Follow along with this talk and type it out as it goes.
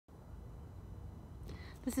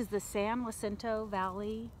This is the Jacinto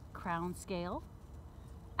Valley Crownscale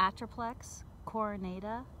Atriplex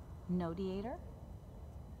coronata notatior,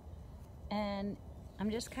 and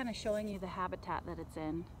I'm just kind of showing you the habitat that it's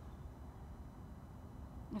in.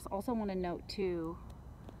 I just also want to note too,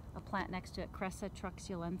 a plant next to it, Cressa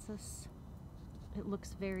truxulensis. It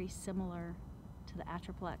looks very similar to the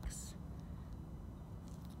Atriplex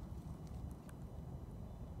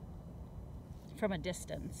from a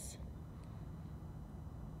distance.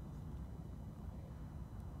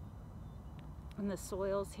 And the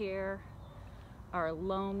soils here are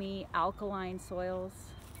loamy, alkaline soils.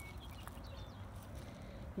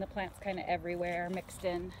 And the plant's kind of everywhere, mixed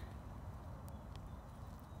in.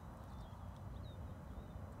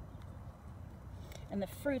 And the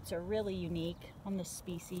fruits are really unique on this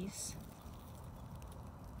species.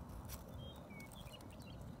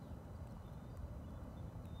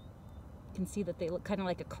 You can see that they look kind of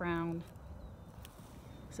like a crown.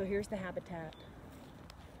 So here's the habitat.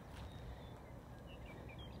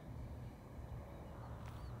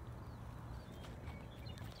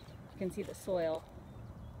 You can see the soil.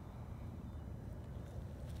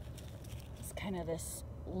 It's kind of this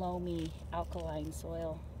loamy, alkaline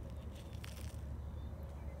soil.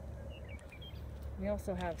 We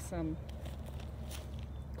also have some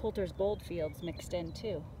Coulter's goldfields mixed in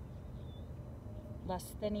too.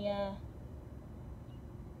 Lasthenia